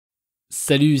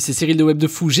Salut, c'est Cyril de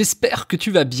web2fou, j'espère que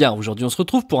tu vas bien. Aujourd'hui on se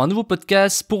retrouve pour un nouveau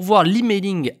podcast pour voir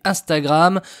l'emailing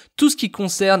Instagram, tout ce qui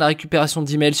concerne la récupération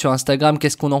d'emails sur Instagram,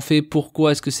 qu'est-ce qu'on en fait,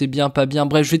 pourquoi, est-ce que c'est bien, pas bien,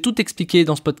 bref je vais tout expliquer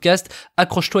dans ce podcast,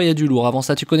 accroche-toi, il y a du lourd. Avant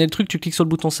ça tu connais le truc, tu cliques sur le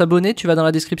bouton s'abonner, tu vas dans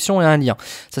la description et un lien.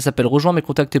 Ça s'appelle rejoins mes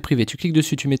contacts privés, tu cliques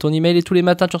dessus, tu mets ton email et tous les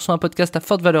matins tu reçois un podcast à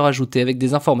forte valeur ajoutée avec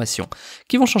des informations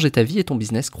qui vont changer ta vie et ton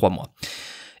business, crois-moi.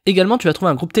 Également, tu vas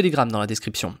trouver un groupe Telegram dans la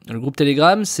description. Le groupe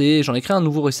Telegram, j'en ai créé un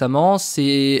nouveau récemment,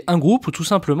 c'est un groupe où tout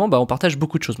simplement, on partage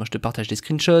beaucoup de choses. Moi, je te partage des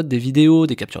screenshots, des vidéos,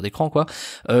 des captures d'écran, quoi.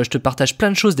 Je te partage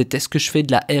plein de choses, des tests que je fais,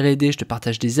 de la R&D, je te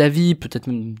partage des avis, peut-être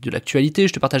même de l'actualité,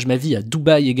 je te partage ma vie à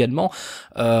Dubaï également.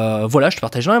 Voilà, je te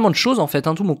partage énormément de choses, en fait,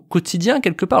 tout mon quotidien,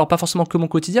 quelque part. Alors, pas forcément que mon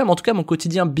quotidien, mais en tout cas, mon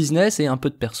quotidien business et un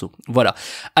peu de perso. Voilà.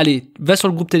 Allez, va sur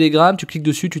le groupe Telegram, tu cliques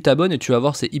dessus, tu t'abonnes et tu vas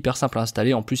voir, c'est hyper simple à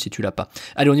installer, en plus, si tu l'as pas.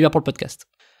 Allez, on y va pour le podcast.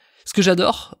 Ce que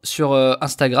j'adore sur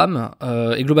Instagram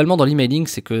et globalement dans l'emailing,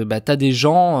 c'est que t'as des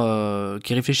gens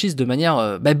qui réfléchissent de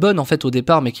manière bonne en fait au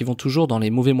départ, mais qui vont toujours dans les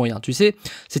mauvais moyens. Tu sais,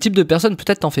 ces types de personnes,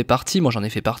 peut-être t'en fais partie, moi j'en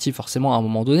ai fait partie forcément à un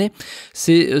moment donné,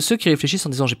 c'est ceux qui réfléchissent en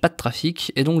disant j'ai pas de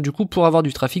trafic, et donc du coup pour avoir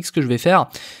du trafic, ce que je vais faire,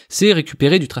 c'est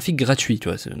récupérer du trafic gratuit. Tu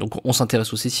vois, donc on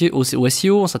s'intéresse au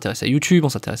SEO, on s'intéresse à YouTube, on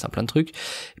s'intéresse à plein de trucs.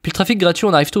 Et puis le trafic gratuit,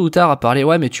 on arrive tôt ou tard à parler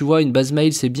ouais mais tu vois une base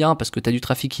mail c'est bien parce que t'as du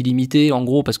trafic illimité, en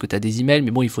gros parce que t'as des emails,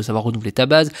 mais bon il faut savoir renouveler ta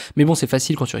base, mais bon c'est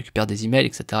facile quand tu récupères des emails,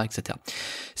 etc., etc.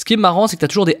 Ce qui est marrant, c'est que tu as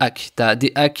toujours des hacks. Tu as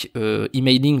des hacks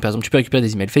emailing, par exemple tu peux récupérer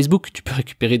des emails Facebook, tu peux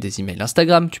récupérer des emails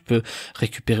Instagram, tu peux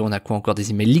récupérer, on a quoi encore,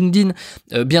 des emails LinkedIn.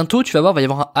 Bientôt tu vas voir, va y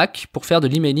avoir un hack pour faire de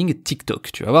l'emailing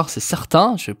TikTok, tu vas voir, c'est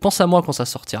certain, je pense à moi quand ça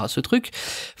sortira ce truc,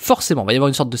 forcément, va y avoir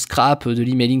une sorte de scrap de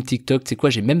l'emailing TikTok, tu sais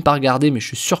quoi, j'ai même pas regardé, mais je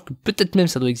suis sûr que peut-être même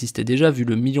ça doit exister déjà, vu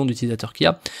le million d'utilisateurs qu'il y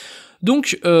a.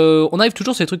 Donc, on arrive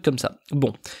toujours sur des trucs comme ça.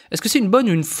 Bon, est-ce que c'est une bonne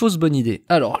ou une fausse bonne idée?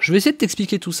 Alors, je vais essayer de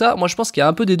t'expliquer tout ça. Moi, je pense qu'il y a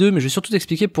un peu des deux, mais je vais surtout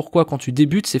t'expliquer pourquoi, quand tu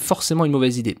débutes, c'est forcément une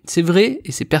mauvaise idée. C'est vrai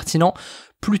et c'est pertinent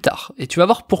plus tard. Et tu vas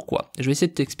voir pourquoi. Je vais essayer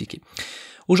de t'expliquer.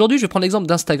 Aujourd'hui, je vais prendre l'exemple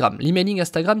d'Instagram. L'emailing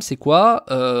Instagram, c'est quoi?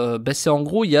 C'est en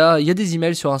gros, il y a des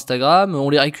emails sur Instagram,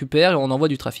 on les récupère et on envoie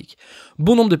du trafic.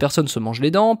 Bon nombre de personnes se mangent les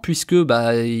dents, puisque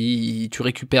tu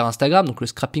récupères Instagram, donc le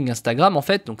scrapping Instagram, en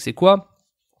fait. Donc, c'est quoi?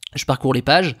 Je parcours les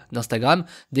pages d'Instagram,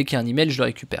 dès qu'il y a un email, je le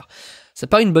récupère. Ça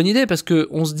paraît une bonne idée parce que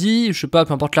on se dit, je sais pas,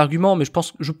 peu importe l'argument, mais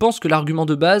je pense que l'argument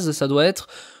de base, ça doit être,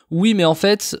 oui, mais en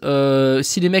fait,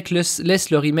 si les mecs laissent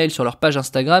leur email sur leur page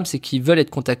Instagram, c'est qu'ils veulent être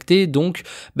contactés, donc,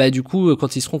 du coup,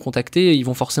 quand ils seront contactés, ils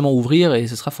vont forcément ouvrir et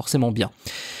ce sera forcément bien.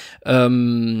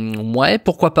 Ouais,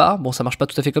 pourquoi pas. Bon, ça marche pas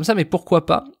tout à fait comme ça, mais pourquoi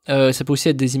pas. Ça peut aussi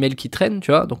être des emails qui traînent,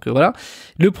 tu vois. Donc voilà.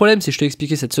 Le problème, c'est, je t'ai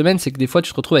expliqué cette semaine, c'est que des fois, tu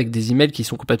te retrouves avec des emails qui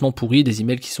sont complètement pourris, des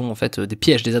emails qui sont en fait des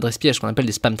pièges, des adresses pièges qu'on appelle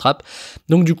des spam traps.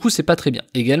 Donc du coup, c'est pas très bien.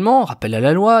 Également, rappel à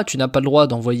la loi, tu n'as pas le droit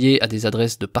d'envoyer à des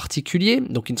adresses de particuliers,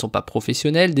 donc qui ne sont pas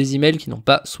professionnels, des emails qui n'ont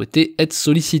pas souhaité être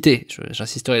sollicités.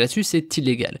 J'insisterai là-dessus, c'est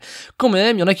illégal. Quand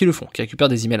même, il y en a qui le font, qui récupèrent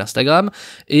des emails Instagram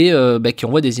et qui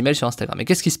envoient des emails sur Instagram. Et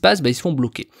qu'est-ce qui se passe? Ils se font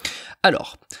bloquer.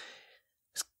 Alors,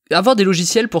 avoir des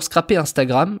logiciels pour scraper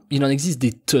Instagram, il en existe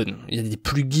des tonnes. Il y a des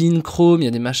plugins Chrome, il y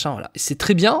a des machins, voilà. C'est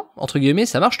très bien, entre guillemets,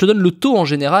 ça marche. Je te donne le taux en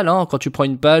général, quand tu prends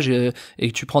une page et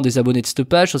que tu prends des abonnés de cette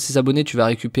page, sur ces abonnés, tu vas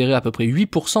récupérer à peu près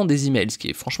 8% des emails, ce qui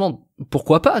est franchement,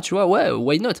 pourquoi pas, tu vois, ouais,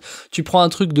 why not? Tu prends un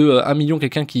truc de 1 million,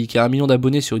 quelqu'un qui a 1 million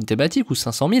d'abonnés sur une thématique, ou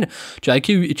 500 000, tu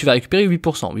vas récupérer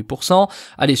 8%. 8%,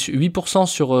 allez, 8%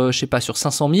 sur, sur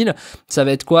 500 000, ça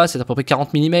va être quoi? C'est à peu près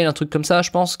 40 000 emails, un truc comme ça, je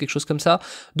pense, quelque chose comme ça.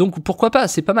 Donc, pourquoi pas?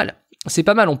 C'est pas mal. C'est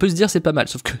pas mal, on peut se dire c'est pas mal,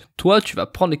 sauf que toi, tu vas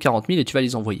prendre les 40 000 et tu vas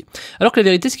les envoyer. Alors que la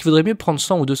vérité, c'est qu'il faudrait mieux prendre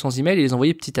 100 ou 200 emails et les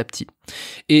envoyer petit à petit.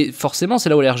 Et forcément, c'est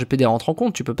là où la RGPD rentre en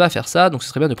compte, tu peux pas faire ça, donc ce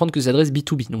serait bien de prendre que des adresses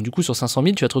B2B. Donc du coup, sur 500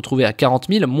 000, tu vas te retrouver à 40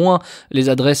 000, moins les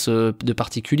adresses de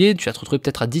particuliers, tu vas te retrouver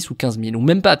peut-être à 10 ou 15 000, ou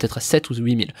même pas, peut-être à 7 ou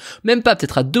 8 000. Même pas,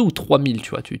 peut-être à 2 ou 3 000,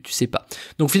 tu vois, tu sais pas.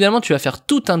 Donc finalement, tu vas faire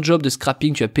tout un job de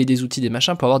scrapping, tu vas payer des outils, des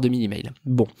machins pour avoir 2000 emails.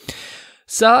 Bon.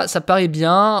 Ça paraît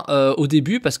bien au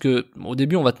début, parce que au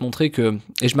début on va te montrer que,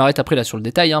 et je m'arrête après là sur le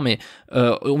détail, mais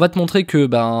on va te montrer que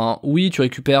oui, tu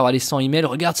récupères 100 emails,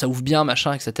 regarde ça ouvre bien,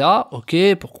 machin, etc. Ok,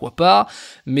 pourquoi pas,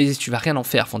 mais tu vas rien en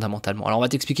faire fondamentalement. Alors on va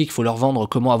t'expliquer qu'il faut leur vendre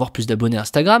comment avoir plus d'abonnés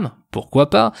Instagram, pourquoi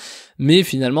pas, mais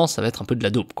finalement ça va être un peu de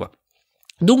la dope quoi.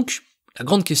 Donc la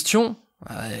grande question,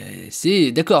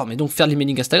 c'est d'accord, mais donc faire de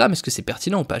l'emailing Instagram, est-ce que c'est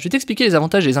pertinent ou pas? Je vais t'expliquer les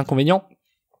avantages et les inconvénients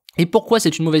et pourquoi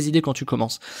c'est une mauvaise idée quand tu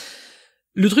commences.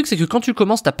 Le truc, c'est que quand tu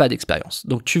commences, t'as pas d'expérience.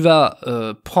 Donc tu vas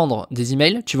prendre des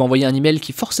emails, tu vas envoyer un email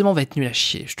qui forcément va être nul à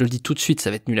chier. Je te le dis tout de suite, ça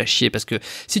va être nul à chier parce que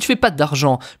si tu fais pas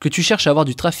d'argent, que tu cherches à avoir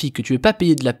du trafic, que tu veux pas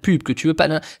payer de la pub, que tu veux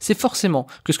pas, c'est forcément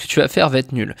que ce que tu vas faire va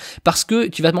être nul. Parce que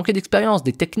tu vas te manquer d'expérience,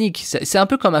 des techniques. C'est un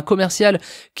peu comme un commercial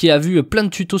qui a vu plein de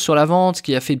tutos sur la vente,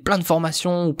 qui a fait plein de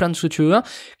formations ou plein de ce que tu veux,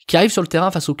 qui arrive sur le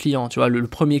terrain face au client. Tu vois, le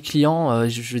premier client,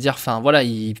 je veux dire, enfin voilà,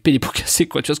 il paie les pots cassés,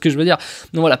 quoi. Tu vois ce que je veux dire?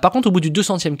 Donc voilà. Par contre, au bout du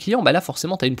 200e client, bah là,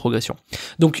 forcément, t'as une progression.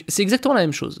 Donc, c'est exactement la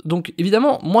même chose. Donc,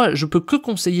 évidemment, moi, je peux que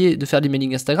conseiller de faire de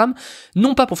l'emailing Instagram,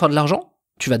 non pas pour faire de l'argent,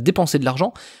 tu vas dépenser de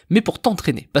l'argent, mais pour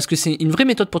t'entraîner. Parce que c'est une vraie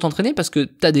méthode pour t'entraîner, parce que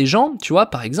t'as des gens, tu vois,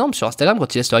 par exemple, sur Instagram,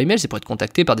 quand ils laissent leur email, c'est pour être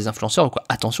contactés par des influenceurs ou quoi.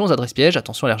 Attention aux adresses pièges,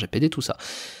 attention à l'RGPD, tout ça.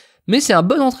 Mais c'est un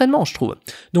bon entraînement, je trouve.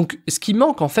 Donc, ce qui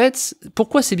manque, en fait,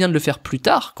 pourquoi c'est bien de le faire plus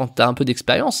tard, quand tu as un peu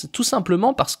d'expérience? Tout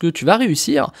simplement parce que tu vas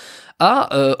réussir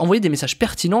à envoyer des messages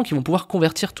pertinents qui vont pouvoir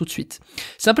convertir tout de suite.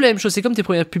 C'est un peu la même chose, c'est comme tes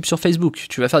premières pubs sur Facebook.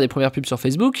 Tu vas faire des premières pubs sur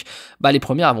Facebook, bah les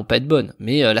premières elles vont pas être bonnes,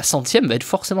 mais la centième va être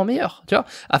forcément meilleure, tu vois.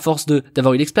 À force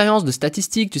d'avoir eu l'expérience, de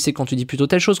statistiques, tu sais quand tu dis plutôt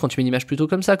telle chose, quand tu mets une image plutôt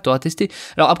comme ça, que tu auras testé.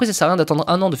 Alors après ça sert à rien d'attendre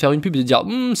un an de faire une pub et de dire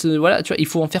voilà, tu vois, il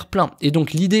faut en faire plein. Et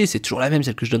donc l'idée, c'est toujours la même,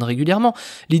 celle que je donne régulièrement.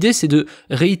 L'idée c'est de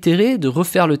réitérer, de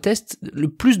refaire le test le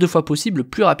plus de fois possible, le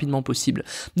plus rapidement possible.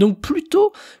 Donc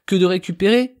plutôt que de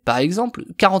récupérer, par exemple,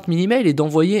 40 000 emails et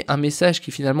d'envoyer un message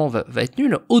qui finalement va être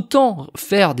nul, autant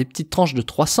faire des petites tranches de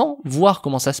 300, voir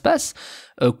comment ça se passe,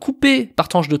 couper par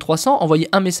tranche de 300, envoyer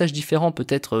un message différent,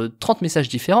 peut-être 30 messages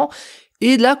différents,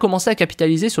 et là, commencer à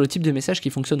capitaliser sur le type de message qui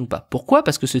fonctionne ou pas. Pourquoi?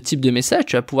 Parce que ce type de message,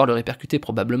 tu vas pouvoir le répercuter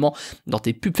probablement dans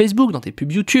tes pubs Facebook, dans tes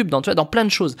pubs YouTube, dans plein de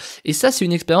choses. Et ça, c'est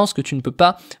une expérience que tu ne peux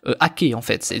pas hacker, en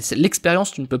fait. C'est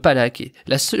l'expérience, tu ne peux pas la hacker.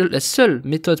 La seule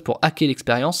méthode pour hacker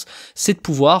l'expérience, c'est de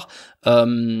pouvoir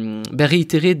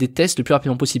réitérer des tests le plus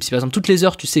rapidement possible. Si par exemple, toutes les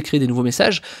heures, tu sais créer des nouveaux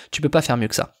messages, tu peux pas faire mieux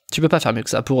que ça. Tu peux pas faire mieux que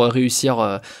ça pour réussir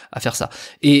à faire ça.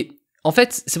 Et en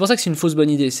fait, c'est pour ça que c'est une fausse bonne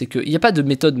idée, c'est qu'il n'y a pas de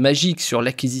méthode magique sur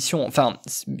l'acquisition, enfin,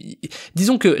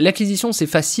 disons que l'acquisition c'est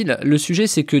facile, le sujet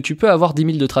c'est que tu peux avoir 10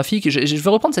 000 de trafic, je vais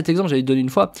reprendre cet exemple, j'avais donné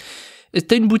une fois,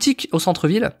 t'as une boutique au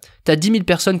centre-ville, t'as 10 000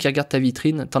 personnes qui regardent ta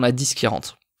vitrine, t'en as 10 qui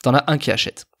rentrent, t'en as un qui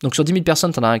achète, donc sur 10 000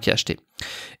 personnes, t'en as un qui a acheté.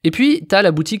 Et puis, t'as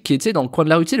la boutique qui est, tu sais, dans le coin de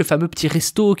la rue, tu sais, le fameux petit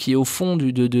resto qui est au fond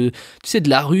tu sais, de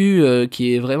la rue,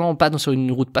 qui est vraiment pas sur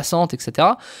une route passante, etc.,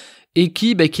 et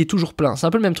qui est toujours plein. C'est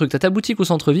un peu le même truc. T'as ta boutique au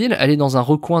centre-ville, elle est dans un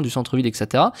recoin du centre-ville,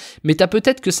 etc. Mais t'as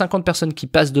peut-être que 50 personnes qui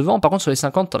passent devant. Par contre, sur les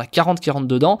 50, t'en as 40 qui rentrent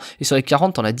dedans, et sur les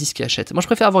 40, t'en as 10 qui achètent. Moi, je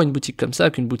préfère avoir une boutique comme ça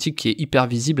qu'une boutique qui est hyper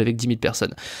visible avec 10 000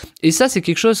 personnes. Et ça, c'est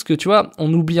quelque chose que, tu vois,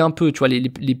 on oublie un peu, tu vois,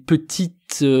 les petites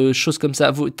choses comme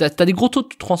ça. T'as des gros taux de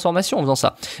transformation en faisant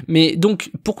ça. Mais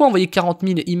donc, pourquoi envoyer 40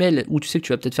 000 emails où tu sais que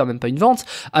tu vas peut-être faire même pas une vente,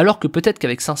 alors que peut-être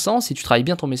qu'avec 500, si tu travailles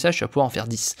bien ton message, tu vas pouvoir en faire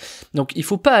 10. Donc, il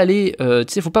faut pas aller, tu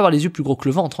sais, il faut pas avoir les yeux plus gros que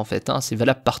le ventre, en fait, c'est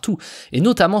valable partout. Et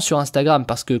notamment sur Instagram,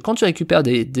 parce que quand tu récupères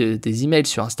des emails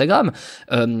sur Instagram,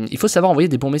 il faut savoir envoyer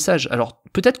des bons messages. Alors,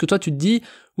 peut-être que toi, tu te dis,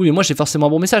 oui, mais moi, j'ai forcément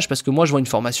un bon message, parce que moi, je vois une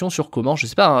formation sur comment, je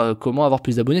sais pas, comment avoir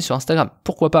plus d'abonnés sur Instagram.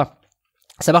 Pourquoi pas?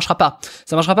 Ça marchera pas.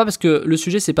 Ça marchera pas parce que le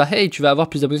sujet c'est pas hey, tu vas avoir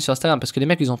plus d'abonnés sur Instagram, parce que les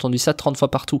mecs ils ont entendu ça 30 fois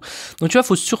partout. Donc tu vois,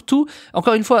 faut surtout,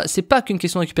 encore une fois, c'est pas qu'une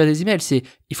question de récupérer des emails, c'est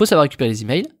il faut savoir récupérer les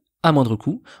emails à moindre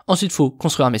coût. Ensuite, il faut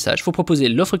construire un message, il faut proposer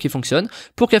l'offre qui fonctionne.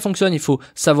 Pour qu'elle fonctionne, il faut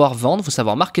savoir vendre, il faut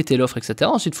savoir marketer l'offre, etc.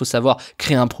 Ensuite, il faut savoir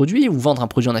créer un produit ou vendre un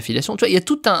produit en affiliation. Tu vois, il y a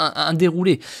tout un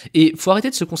déroulé. Et il faut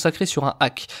arrêter de se consacrer sur un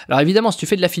hack. Alors évidemment, si tu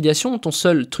fais de l'affiliation, ton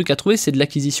seul truc à trouver, c'est de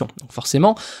l'acquisition. Donc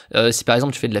forcément, si par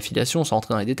exemple tu fais de l'affiliation sans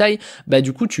rentrer dans les détails, bah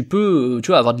du coup, tu peux, tu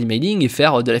vois, avoir de l'emailing et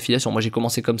faire de l'affiliation. Moi, j'ai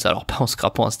commencé comme ça. Alors pas en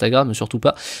scrapant Instagram, surtout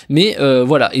pas. Mais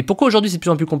voilà. Et pourquoi aujourd'hui c'est de plus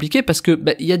en plus compliqué? Parce que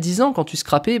il y a 10 ans, quand tu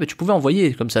scrapais, tu pouvais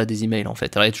envoyer comme ça des emails en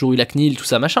fait. Alors il y a toujours eu la CNIL, tout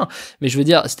ça machin, mais je veux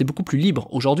dire c'était beaucoup plus libre.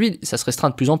 Aujourd'hui ça se restreint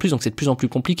de plus en plus, donc c'est de plus en plus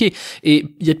compliqué. Et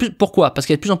il y a pourquoi? Parce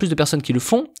qu'il y a de plus en plus de personnes qui le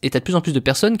font, et t'as de plus en plus de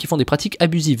personnes qui font des pratiques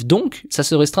abusives. Donc ça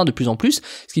se restreint de plus en plus,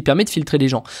 ce qui permet de filtrer les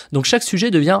gens. Donc chaque sujet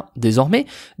devient désormais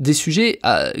des sujets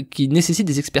qui nécessitent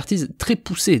des expertises très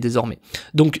poussées désormais.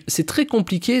 Donc c'est très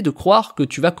compliqué de croire que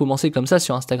tu vas commencer comme ça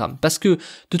sur Instagram, parce que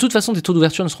de toute façon tes taux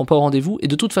d'ouverture ne seront pas au rendez-vous, et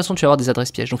de toute façon tu vas avoir des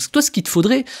adresses pièges. Donc toi ce qu'il te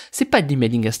faudrait, c'est pas de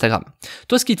l'emailing Instagram.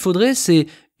 Toi ce qu'il te faudrait, c'est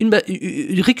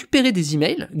récupérer des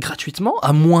emails gratuitement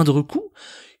à moindre coût,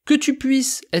 que tu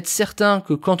puisses être certain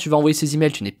que quand tu vas envoyer ces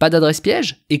emails, tu n'aies pas d'adresse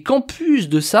piège, et qu'en plus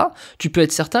de ça, tu peux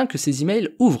être certain que ces emails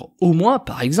ouvrent au moins,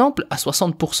 par exemple, à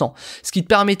 60%. Ce qui te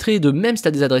permettrait de, même si tu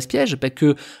as des adresses pièges,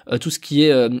 que tout ce qui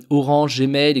est Orange,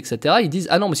 Gmail, etc., ils disent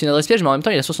 « Ah non, mais c'est une adresse piège, mais en même temps,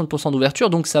 il y a 60%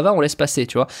 d'ouverture, donc ça va, on laisse passer,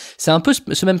 tu vois. » C'est un peu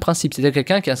ce même principe, c'est-à-dire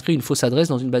quelqu'un qui a inscrit une fausse adresse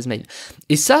dans une base mail.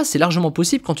 Et ça, c'est largement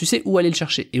possible quand tu sais où aller le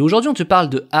chercher. Et aujourd'hui, on te parle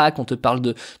de hack, on te parle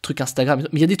de trucs Instagram,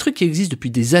 mais il y a des trucs qui existent depuis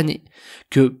des années,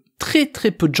 que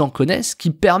très peu de gens connaissent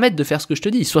qui permettent de faire ce que je te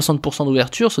dis. 60%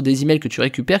 d'ouverture sur des emails que tu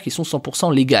récupères qui sont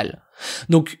 100% légales.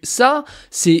 Donc ça,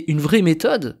 c'est une vraie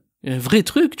méthode, un vrai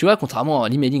truc, tu vois, contrairement à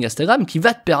l'emailing Instagram, qui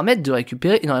va te permettre de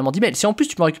récupérer énormément d'emails. Si en plus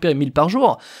tu peux récupérer 1000 par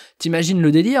jour, t'imagines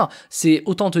le délire, c'est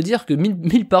autant te dire que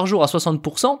 1000 par jour à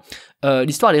 60%,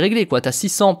 l'histoire elle est réglée, quoi. T'as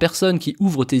 600 personnes qui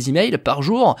ouvrent tes emails par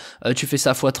jour, tu fais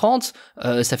ça x 30,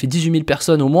 ça fait 18 000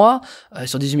 personnes au mois,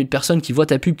 sur 18 000 personnes qui voient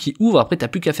ta pub, qui ouvrent, après t'as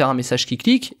plus qu'à faire un message qui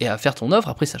clique, et à faire ton offre,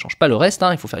 après ça change pas le reste,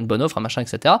 hein, il faut faire une bonne offre, un machin,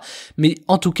 etc. Mais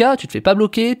en tout cas, tu te fais pas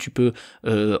bloquer, tu peux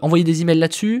envoyer des emails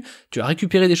là-dessus, tu vas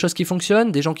récupérer des choses qui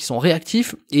fonctionnent, des gens qui sont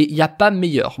réactifs, et il y a pas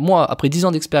meilleur. Moi, après 10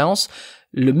 ans d'expérience,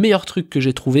 le meilleur truc que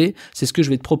j'ai trouvé, c'est ce que je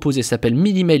vais te proposer, ça s'appelle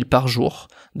 1000 emails par jour,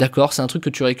 d'accord, c'est un truc que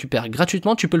tu récupères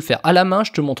gratuitement, tu peux le faire à la main,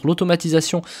 je te montre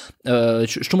l'automatisation,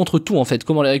 je te montre tout en fait,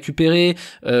 comment les récupérer,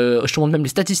 je te montre même les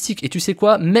statistiques, et tu sais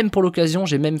quoi, même pour l'occasion,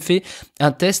 j'ai même fait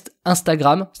un test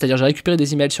Instagram, c'est-à-dire j'ai récupéré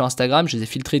des emails sur Instagram, je les ai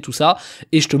filtrés, tout ça,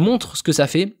 et je te montre ce que ça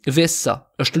fait, vs ça.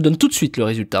 Je te le donne tout de suite le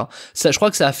résultat. Ça, je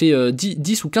crois que ça a fait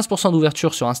 10 ou 15%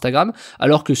 d'ouverture sur Instagram,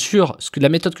 alors que sur la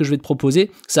méthode que je vais te proposer,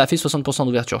 ça a fait 60%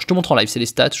 d'ouverture. Je te montre en live, c'est les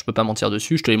stats, je peux pas mentir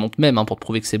dessus, je te les montre même pour te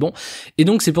prouver que c'est bon. Et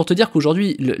donc c'est pour te dire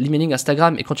qu'aujourd'hui, l'emailing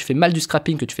Instagram, et quand tu fais mal du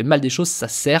scrapping, que tu fais mal des choses, ça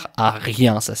sert à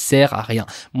rien, ça sert à rien.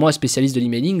 Moi, spécialiste de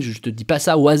l'emailing, je te dis pas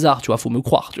ça au hasard, tu vois, faut me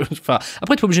croire. Enfin,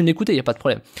 après, tu es pas obligé de m'écouter, y a pas de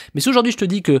problème. Mais si aujourd'hui je te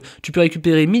dis que tu peux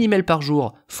récupérer 1000 emails par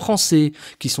jour, français,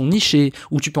 qui sont nichés,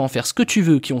 où tu peux en faire ce que tu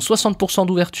veux, qui ont 60%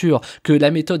 d'ouverture, que la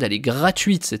méthode elle est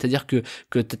gratuite, c'est-à-dire que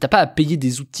t'as pas à payer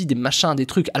des outils, des machins, des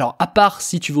trucs. Alors à part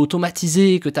si tu veux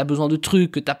automatiser, que t'as besoin de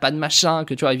trucs, que t'as pas de machin,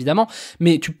 que tu vois évidemment,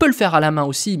 mais tu peux le faire à la main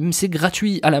aussi, c'est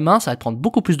gratuit à la main, ça va te prendre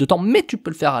beaucoup plus de temps, mais tu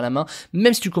peux le faire à la main,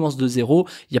 même si tu commences de zéro,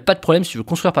 il y a pas de problème. Si tu veux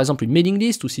construire par exemple une mailing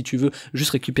list, ou si tu veux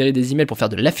juste récupérer des emails pour faire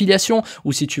de l'affiliation,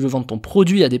 ou si tu veux vendre ton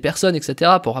produit à des personnes,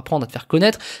 etc., pour apprendre à te faire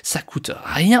connaître, ça coûte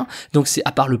rien. Donc c'est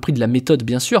à part le prix de la méthode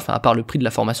bien sûr, enfin à part le prix de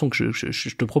la formation que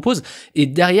je te propose, et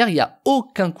derrière il y a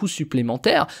aucun coût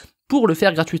supplémentaire pour le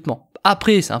faire gratuitement.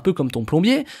 Après, c'est un peu comme ton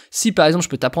plombier. Si par exemple je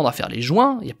peux t'apprendre à faire les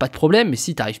joints, il y a pas de problème, mais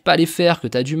si t'arrives pas à les faire, que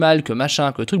t'as du mal, que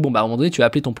machin, que truc, bon bah à un moment donné tu vas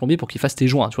appeler ton plombier pour qu'il fasse tes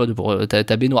joints, tu vois, pour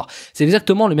ta baignoire. C'est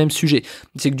exactement le même sujet.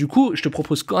 C'est que du coup, je te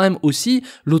propose quand même aussi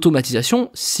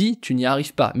l'automatisation si tu n'y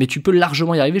arrives pas. Mais tu peux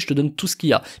largement y arriver, je te donne tout ce qu'il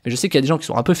y a. Mais je sais qu'il y a des gens qui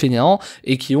sont un peu fainéants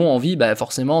et qui ont envie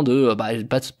forcément de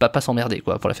pas s'emmerder,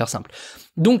 quoi, pour la faire simple.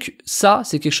 Donc ça,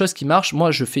 c'est quelque chose qui marche. Moi,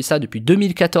 je fais ça depuis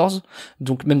 2014,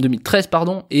 donc même 2013,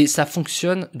 pardon, et ça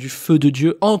fonctionne du feu de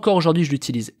Dieu. Encore aujourd'hui, je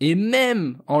l'utilise. Et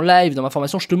même en live, dans ma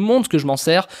formation, je te montre que je m'en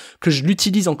sers, que je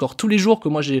l'utilise encore tous les jours, que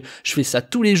moi, je fais ça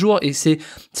tous les jours, et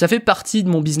ça fait partie de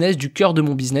mon business, du cœur de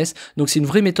mon business. Donc c'est une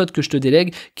vraie méthode que je te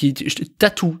délègue, t'as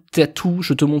tout,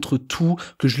 je te montre tout,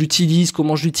 que je l'utilise,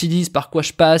 comment je l'utilise, par quoi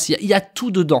je passe, il y a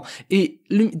tout dedans. Et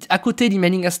à côté,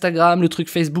 l'emailing Instagram, le truc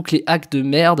Facebook, les hacks de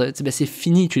merde, c'est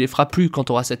fini, tu les feras plus quand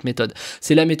tu auras cette méthode.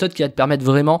 C'est la méthode qui va te permettre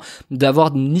vraiment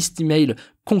d'avoir une liste email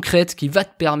concrète qui va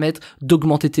te permettre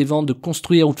d'augmenter tes ventes, de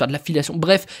construire ou de faire de l'affiliation.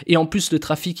 Bref, et en plus le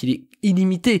trafic il est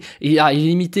illimité. Il est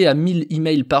limité à 1000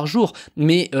 emails par jour,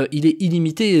 mais il est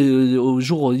illimité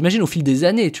imagine au fil des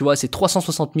années, tu vois, c'est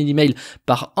 360 000 emails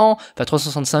par an, enfin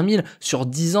 365 000 sur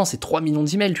 10 ans, c'est 3 millions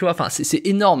d'emails, tu vois, enfin c'est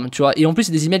énorme, tu vois, et en plus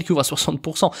c'est des emails qui ouvrent à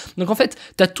 60%. Donc en fait,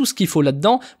 t'as tout ce qu'il faut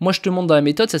là-dedans. Moi je te montre dans la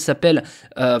méthode, ça s'appelle,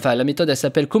 la méthode elle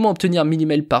s'appelle comment obtenir 1000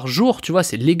 emails par jour, tu vois,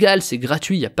 c'est légal, c'est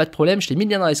gratuit, il y a pas de problème, je t'ai mis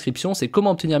le lien dans la description, c'est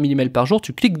comment obtenir 1000 emails par jour,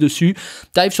 tu cliques dessus,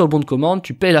 t'arrives sur le bon de commande,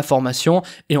 tu payes la formation,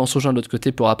 et on se rejoint de l'autre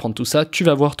côté pour apprendre tout ça, tu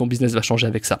vas voir, ton business va changer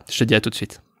avec ça. Je te dis à tout de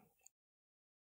suite.